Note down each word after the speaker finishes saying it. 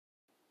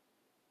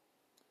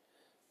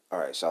All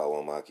right,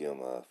 Shalom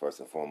Akim. First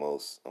and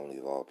foremost, I want to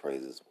give all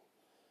praises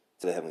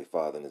to the Heavenly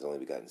Father and His only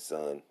begotten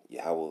Son,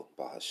 Yahweh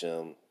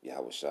Bahashem,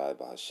 Yahweh Shai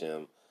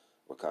Bahashem,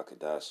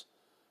 Rakakadash.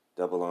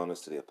 Double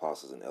honors to the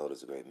apostles and elders,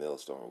 the great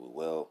millstone, rule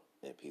well,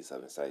 and peace,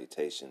 love, and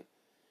salutation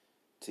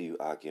to you,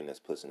 Akim, that's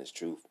pushing His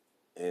truth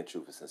and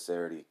truth and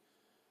sincerity.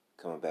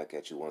 Coming back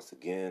at you once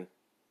again.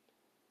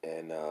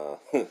 And I'm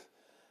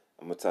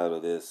going to title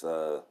this,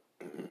 I'm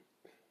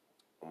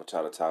going to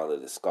try to title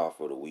it the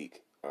Scoffer of the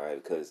Week, all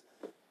right? Because,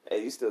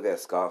 hey, you still got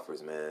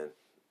scoffers, man.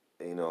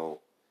 You know,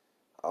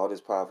 all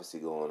this prophecy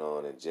going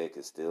on, and Jake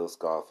is still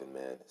scoffing,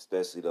 man.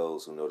 Especially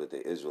those who know that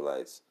they're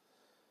Israelites.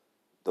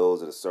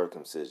 Those are the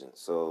circumcision.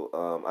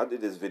 So I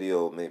did this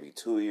video maybe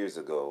 2 years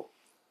ago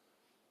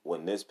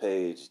when this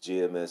page,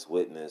 GMS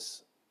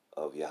Witness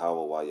of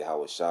Yahweh Why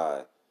Yahweh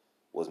Shai,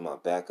 was my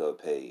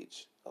backup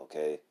page.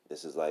 Okay,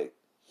 this is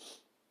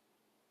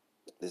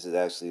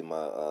actually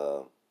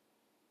my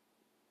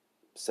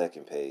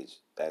second page,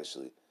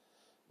 actually.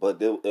 But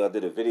I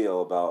did a video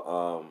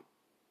about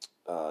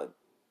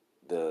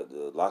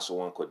the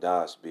Lashawan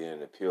Kodash being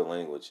the pure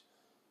language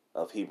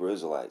of Hebrew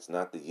Israelites,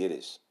 not the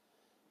Yiddish.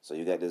 So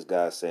you got this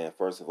guy saying,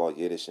 first of all,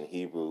 Yiddish and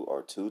Hebrew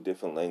are two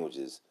different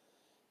languages.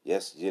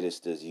 Yes, Yiddish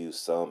does use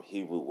some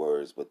Hebrew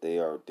words, but they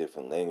are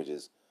different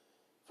languages.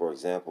 For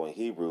example, in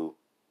Hebrew,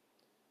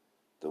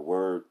 the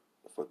word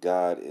for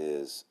God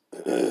is,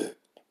 let's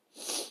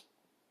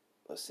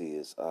see,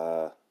 it's,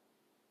 I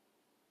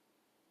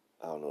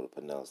don't know how to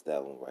pronounce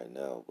that one right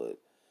now, but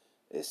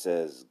it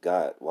says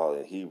God, while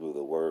in Hebrew,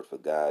 the word for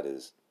God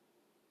is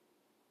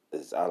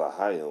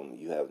Alahayim.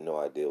 You have no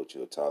idea what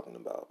you're talking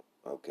about,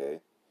 okay?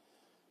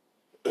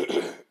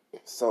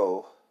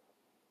 So,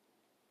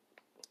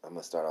 I'm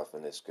going to start off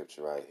in this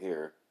scripture right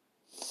here.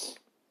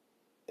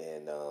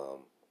 In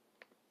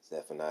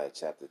Zephaniah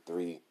chapter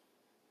 3,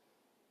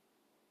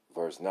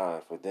 verse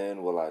 9. For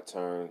then will I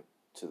turn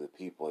to the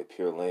people a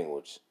pure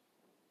language,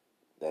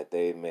 that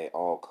they may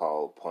all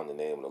call upon the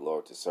name of the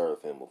Lord to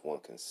serve him with one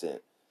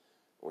consent.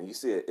 When you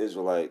see an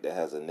Israelite that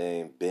has a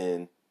name,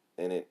 Ben,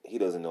 in it, he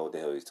doesn't know what the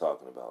hell he's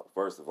talking about.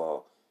 First of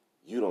all,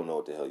 you don't know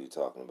what the hell you're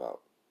talking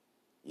about.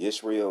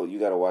 Yishmael, you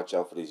got to watch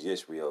out for these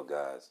Yishmael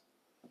guys.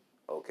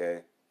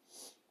 Okay?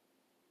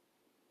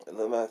 And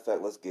as a matter of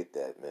fact, let's get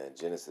that, man.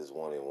 Genesis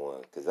 1 and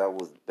 1. Because that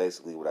was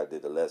basically what I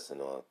did the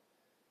lesson on.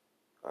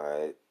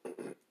 Alright?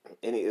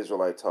 Any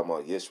Israelite talking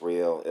about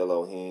Yishmael,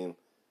 Elohim,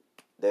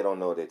 they don't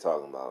know what they're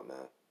talking about,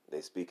 man.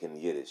 They speak in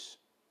Yiddish.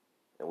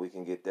 And we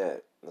can get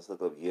that. Let's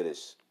look up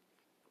Yiddish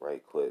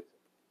right quick.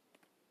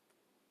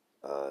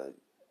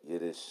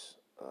 Yiddish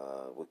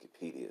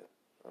Wikipedia.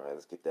 Alright,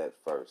 let's get that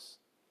first.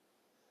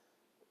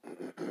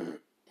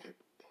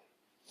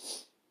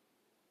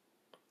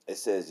 It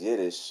says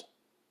Yiddish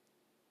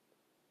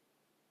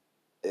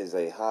is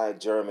a High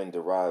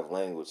German-derived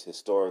language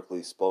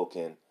historically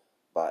spoken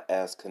by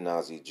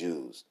Ashkenazi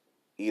Jews,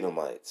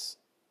 Edomites,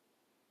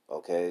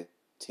 okay,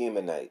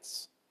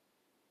 Temanites,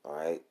 all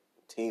right,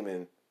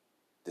 Teman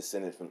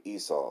descended from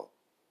Esau,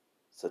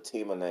 so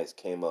Temanites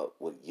came up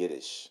with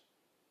Yiddish,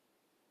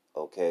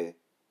 okay.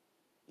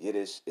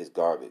 Yiddish is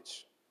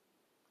garbage,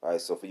 all right.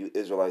 So for you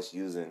Israelites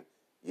using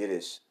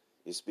Yiddish,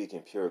 you're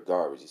speaking pure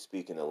garbage. You're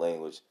speaking the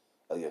language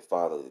of your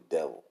father, the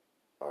devil,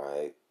 all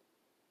right.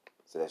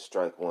 So that's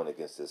strike one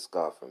against this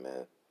scoffer,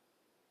 man.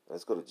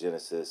 Let's go to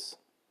Genesis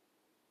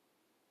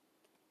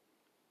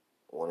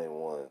 1 and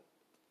 1.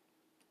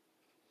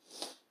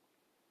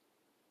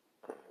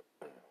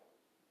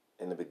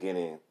 In the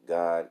beginning,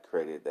 God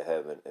created the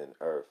heaven and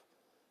earth.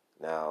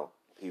 Now,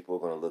 people are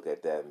going to look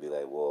at that and be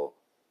like, well,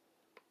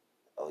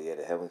 oh yeah,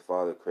 the Heavenly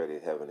Father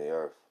created heaven and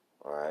earth.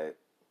 All right.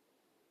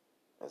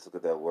 Let's look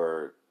at that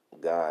word,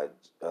 God,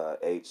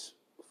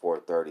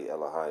 H430,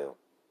 Elohim,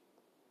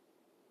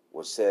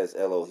 which says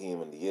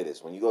Elohim in the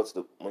Yiddish. When you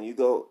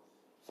go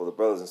for the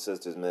brothers and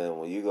sisters, man,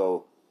 when you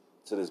go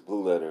to this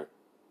blue letter,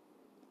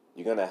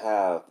 you're going to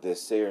have the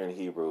Assyrian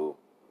Hebrew,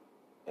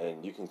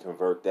 and you can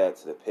convert that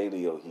to the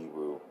Paleo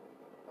Hebrew.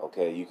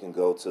 Okay, you can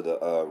go to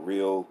the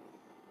real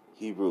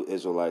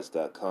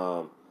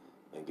HebrewIsraelites.com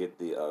and get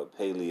the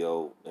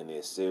Paleo and the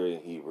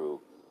Assyrian Hebrew.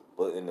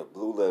 But in the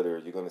blue letter,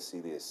 you're going to see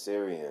the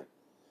Assyrian,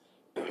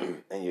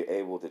 and you're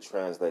able to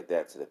translate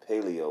that to the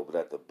Paleo. But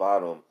at the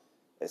bottom,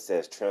 it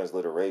says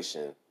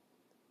transliteration.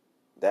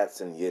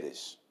 That's in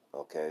Yiddish,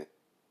 okay?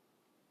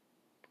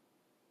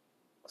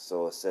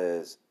 So it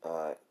says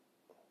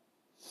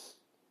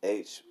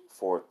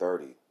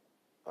H430,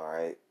 all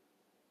right?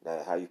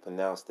 Now, how you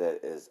pronounce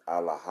that is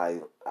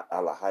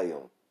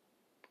Alahayim,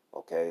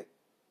 okay?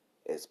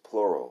 It's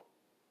plural.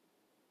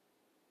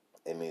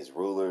 It means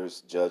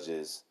rulers,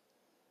 judges,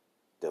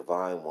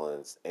 divine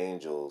ones,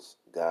 angels,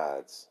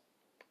 gods.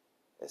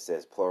 It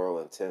says plural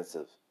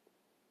intensive.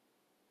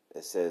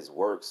 It says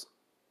works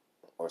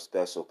or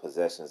special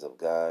possessions of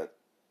God,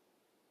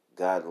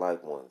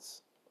 God-like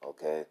ones,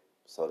 okay?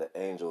 So the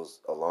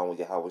angels, along with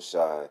Yahweh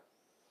Shai,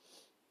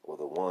 were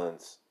the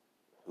ones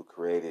who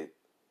created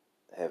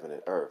heaven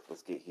and earth.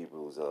 Let's get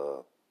Hebrews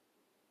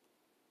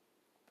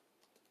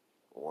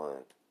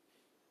 1.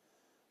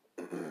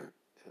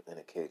 And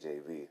the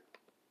KJV.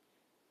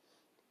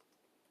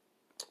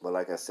 But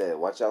like I said,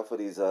 watch out for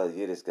these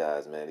Yiddish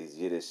guys, man. These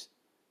Yiddish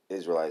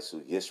Israelites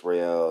who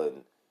Yisrael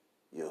and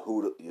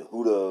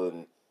Yehuda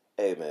and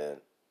hey, man.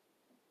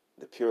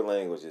 The pure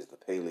language is the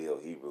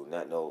Paleo Hebrew,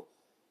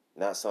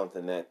 not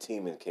something that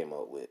Teeman came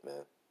up with,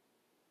 man.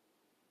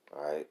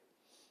 All right.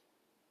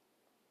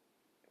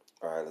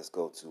 All right, let's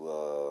go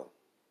to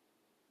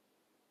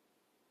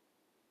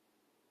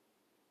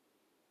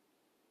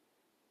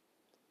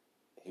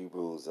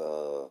Hebrews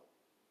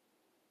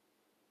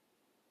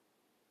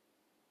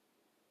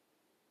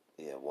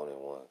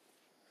 1:1.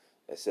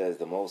 It says,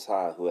 "The Most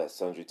High, who at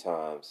sundry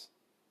times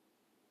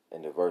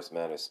in diverse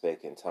manners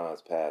spake in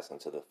times past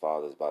unto the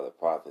fathers by the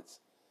prophets,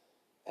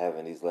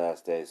 having these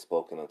last days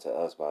spoken unto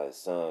us by his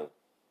Son,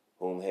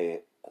 whom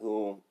he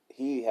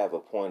have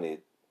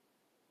appointed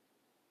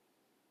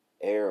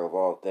heir of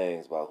all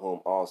things, by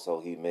whom also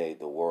he made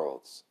the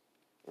worlds."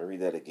 Let me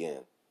read that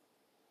again.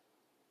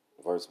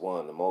 Verse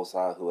 1, "The Most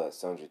High, who at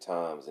sundry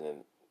times and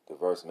in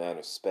diverse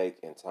manners spake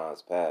in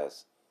times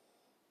past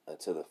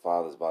unto the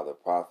fathers by the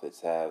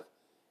prophets, have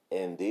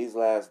in these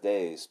last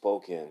days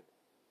spoken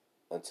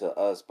unto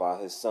us by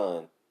his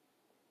Son,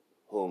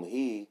 whom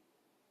he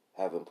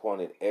have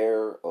appointed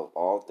heir of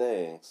all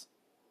things,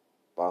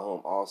 by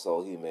whom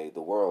also he made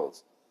the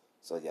worlds."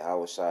 So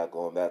Yahweh Shai,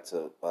 going back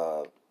to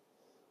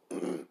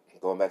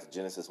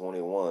Genesis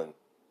 1:1,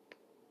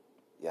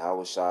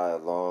 Yahweh Shai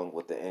along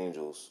with the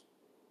angels,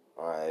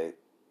 all right,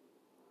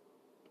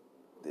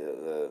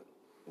 the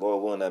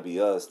Lord willing that be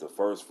us, the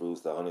first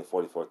fruits, the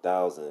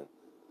 144,000,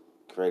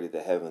 created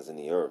the heavens and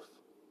the earth.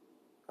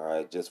 All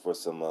right, just for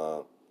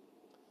some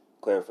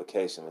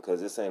clarification, because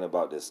this ain't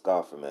about this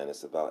scoffer, man.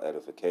 It's about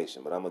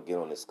edification. But I'm going to get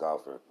on this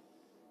scoffer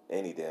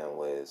any damn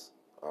ways.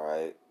 All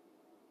right.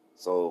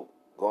 So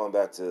going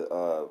back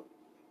to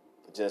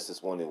Genesis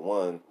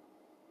 1:1,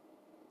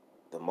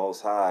 the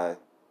Most High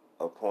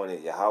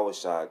appointed Yahweh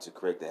Shai to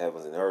create the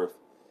heavens and earth.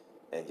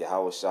 And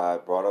Yahweh Shai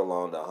brought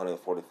along the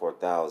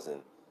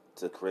 144,000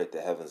 to create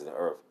the heavens and the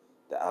earth,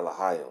 the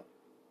Elohim.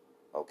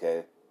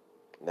 Okay?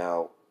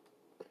 Now,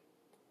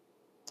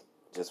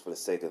 just for the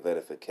sake of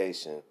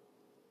edification,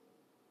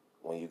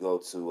 when you go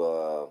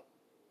to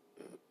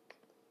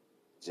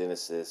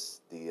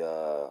Genesis,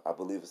 I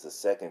believe it's the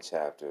second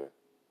chapter,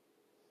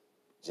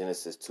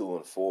 Genesis 2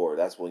 and 4,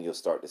 that's when you'll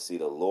start to see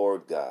the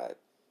Lord God.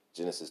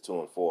 Genesis 2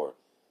 and 4.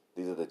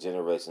 These are the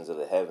generations of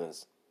the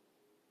heavens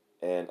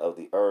and of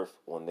the earth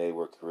when they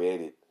were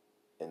created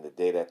in the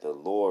day that the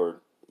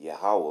Lord,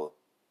 Yahweh,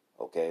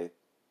 okay,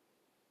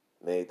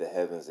 made the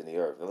heavens and the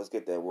earth. Now let's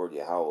get that word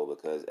Yahweh,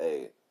 because,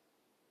 hey,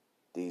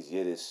 these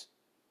Yiddish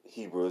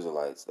Hebrew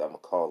Israelites, I'm going to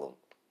call them,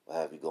 will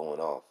have you going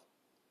off.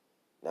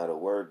 Now the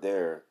word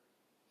there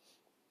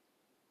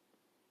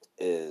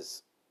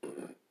is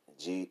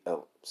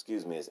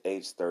is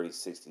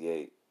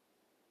H3068.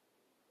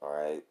 All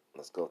right,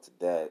 let's go to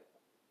that.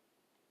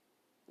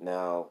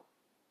 Now,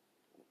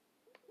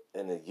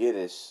 in the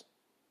Yiddish,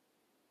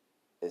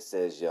 it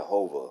says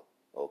Jehovah,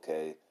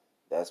 okay?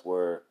 That's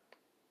where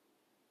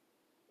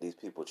these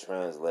people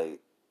translate.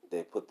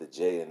 They put the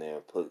J in there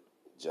and put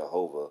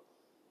Jehovah.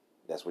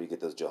 That's where you get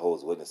those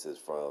Jehovah's Witnesses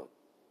from.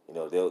 You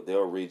know,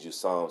 they'll read you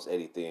Psalms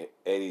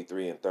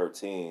 83 and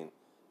 13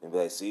 and be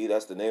like, see,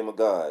 that's the name of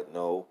God.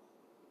 No.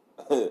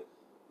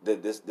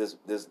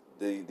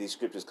 These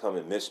scriptures come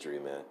in mystery,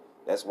 man.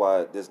 That's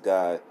why this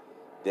guy,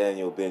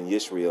 Daniel ben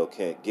Yisrael,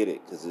 can't get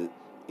it, because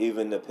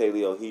even the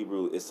Paleo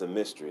Hebrew, it's a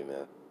mystery,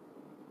 man.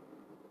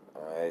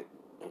 All right.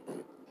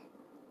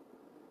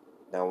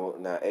 Now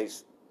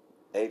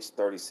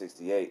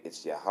H3068,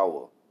 it's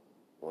Yahweh.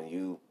 When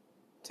you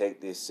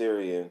take the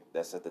Assyrian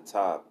that's at the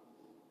top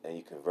and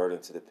you convert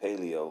into the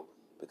Paleo,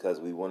 because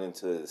we went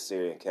into the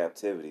Assyrian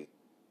captivity,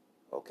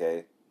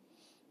 okay,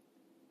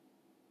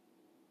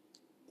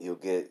 you'll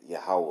get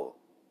Yahweh,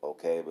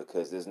 okay,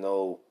 because there's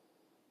no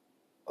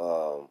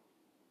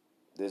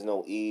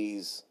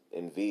E's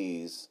and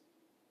V's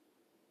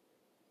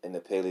in the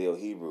Paleo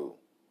Hebrew,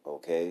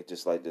 okay,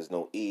 just like there's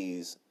no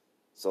E's.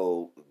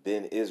 So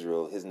Ben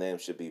Israel, his name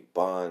should be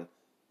Ban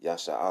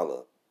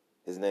Yasha'Allah.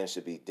 His name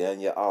should be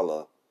Daniel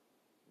Allah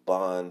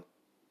Ban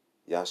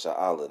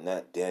Yasha'Allah,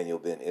 not Daniel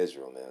ben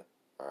Israel, man.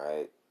 All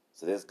right.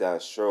 So this guy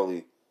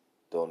surely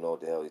don't know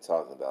what the hell he's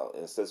talking about.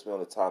 And since we're on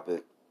the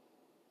topic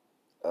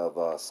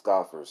of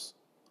scoffers,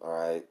 all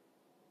right,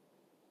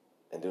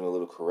 and doing a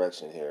little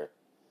correction here,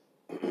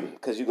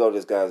 because you go to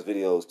this guy's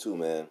videos too,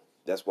 man.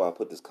 That's why I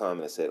put this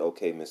comment and said,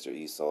 okay, Mr.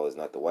 Esau is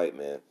not the white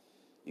man.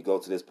 You go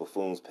to this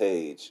buffoon's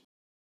page,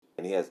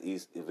 and he has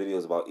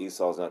videos about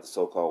Esau's not the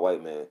so-called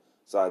white man.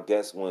 So I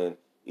guess when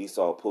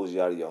Esau pulls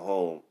you out of your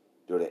home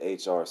during the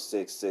HR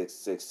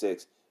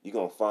 6666, you're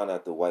going to find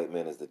out the white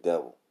man is the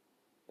devil,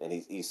 and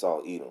he's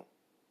Esau Edom.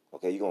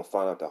 Okay, you're going to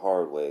find out the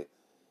hard way.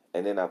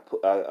 And then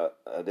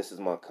this is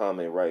my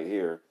comment right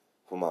here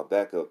for my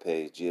backup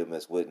page,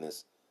 GMS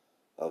Witness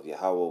of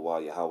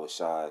Yahweh Yahweh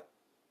Shai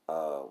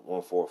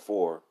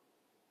 144.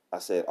 I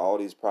said all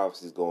these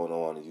prophecies going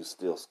on and you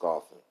still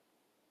scoffing.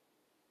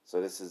 So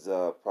this is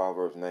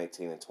Proverbs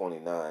 19 and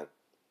 29.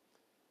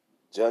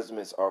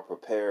 Judgments are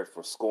prepared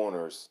for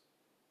scorners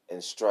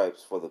and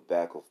stripes for the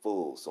back of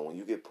fools. So when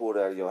you get pulled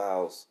out of your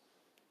house,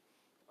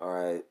 all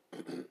right,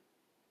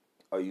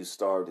 or you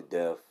starve to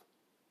death,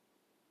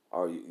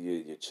 or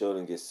your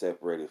children get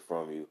separated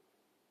from you,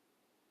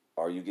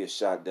 or you get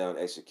shot down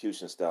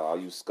execution style, all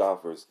you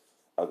scoffers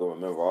are going to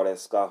remember all that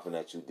scoffing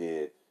that you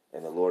did,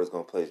 and the Lord is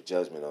going to place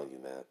judgment on you,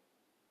 man.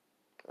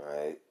 All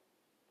right?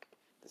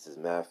 This is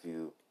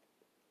Matthew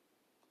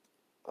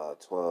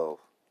 12.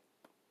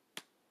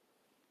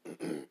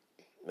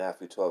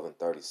 Matthew 12 and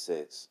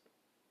 36.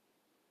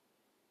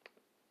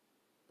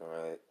 All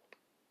right?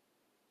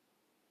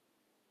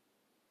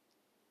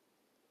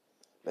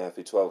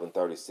 Matthew 12 and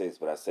 36.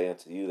 But I say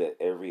unto you that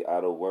every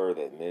idle word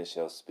that men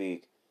shall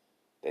speak,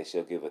 they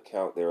shall give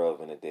account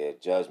thereof in the day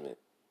of judgment.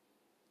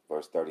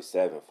 Verse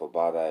 37. For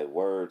by thy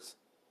words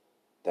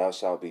thou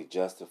shalt be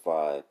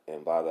justified,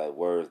 and by thy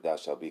words thou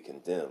shalt be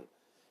condemned.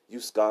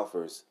 You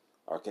scoffers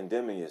are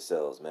condemning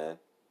yourselves, man.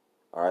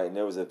 All right, and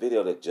there was a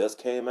video that just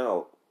came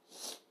out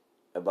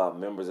about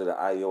members of the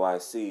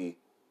IUIC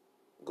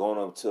going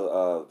up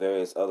to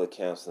various other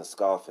camps and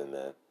scoffing,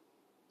 man.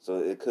 So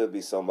it could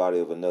be somebody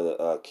of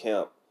another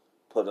camp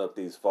putting up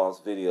these false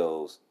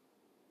videos.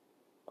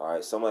 All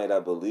right, somebody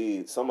that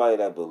believes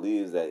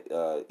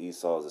that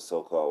Esau is a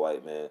so-called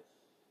white man.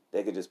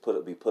 They could just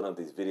be putting up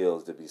these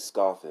videos to be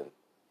scoffing.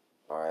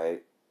 All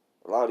right,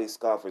 a lot of these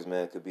scoffers,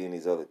 man, could be in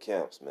these other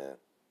camps, man.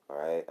 All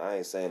right, I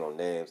ain't saying no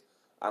names.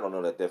 I don't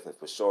know that definitely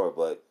for sure,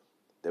 but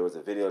there was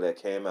a video that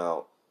came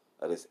out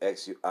of this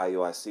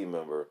ex-IUIC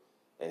member,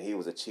 and he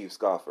was a chief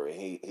scoffer, and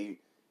he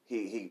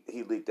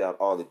leaked out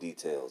all the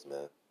details,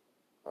 man.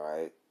 All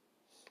right.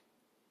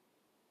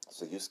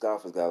 So you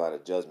scoffers got a lot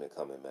of judgment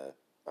coming, man.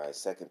 All right.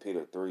 2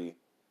 Peter 3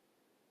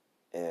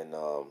 and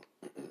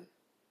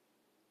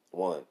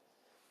 1.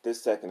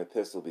 This second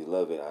epistle,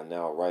 beloved, I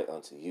now write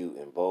unto you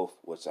in both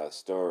which I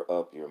stir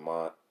up your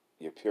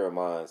pure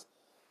minds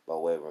by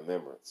way of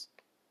remembrance,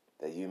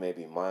 that you may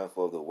be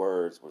mindful of the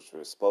words which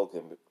were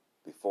spoken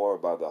before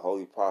by the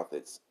holy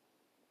prophets,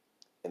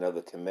 and of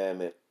the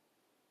commandment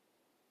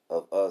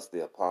of us,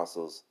 the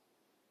apostles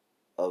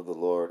of the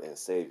Lord and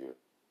Savior.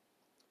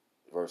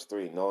 Verse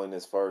 3, knowing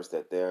this first,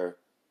 that there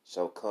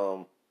shall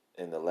come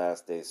in the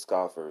last days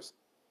scoffers,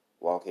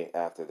 walking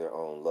after their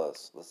own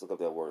lusts. Let's look up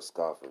that word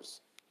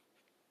scoffers.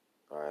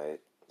 All right,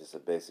 just a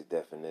basic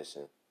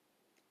definition.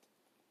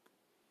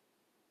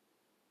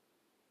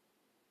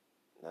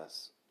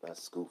 That's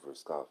scoffers,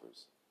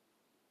 scoffers.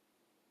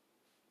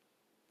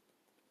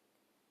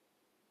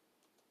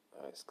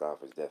 All right,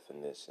 scoffers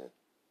definition.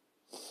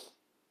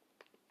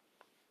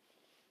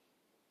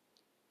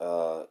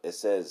 It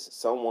says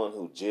someone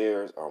who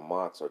jeers or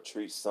mocks or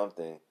treats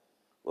something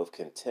with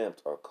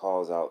contempt or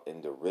calls out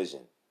in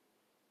derision.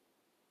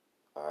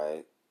 All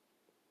right.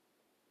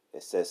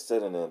 It says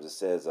synonyms. It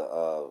says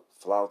a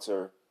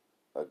flouter,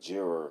 a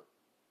jeerer,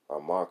 a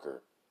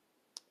mocker.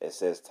 It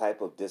says type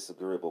of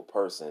disagreeable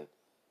person,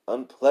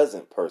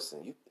 unpleasant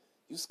person.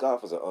 You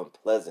scoffers are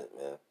unpleasant,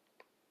 man.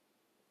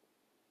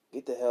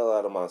 Get the hell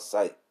out of my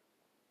sight.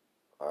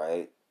 All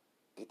right.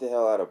 Get the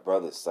hell out of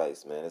brothers'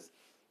 sights, man.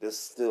 There's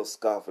still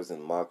scoffers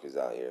and mockers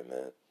out here,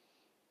 man.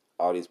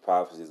 All these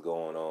prophecies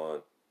going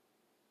on.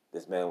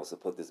 This man wants to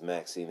put this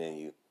vaccine in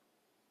you.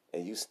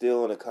 And you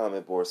still on the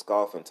comment board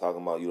scoffing,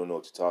 talking about you don't know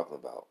what you're talking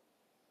about.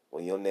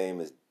 When your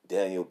name is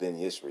Daniel Ben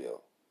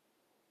Yisrael.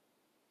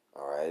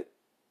 All right?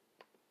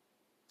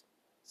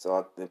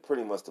 So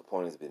pretty much the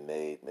point has been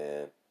made,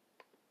 man.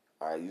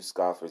 All right, you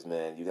scoffers,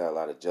 man, you got a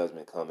lot of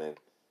judgment coming.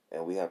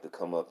 And we have to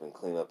come up and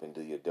clean up and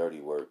do your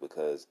dirty work,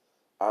 because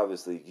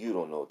obviously you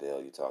don't know what the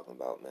hell you're talking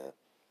about, man.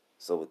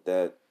 So with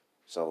that,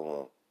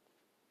 shalom.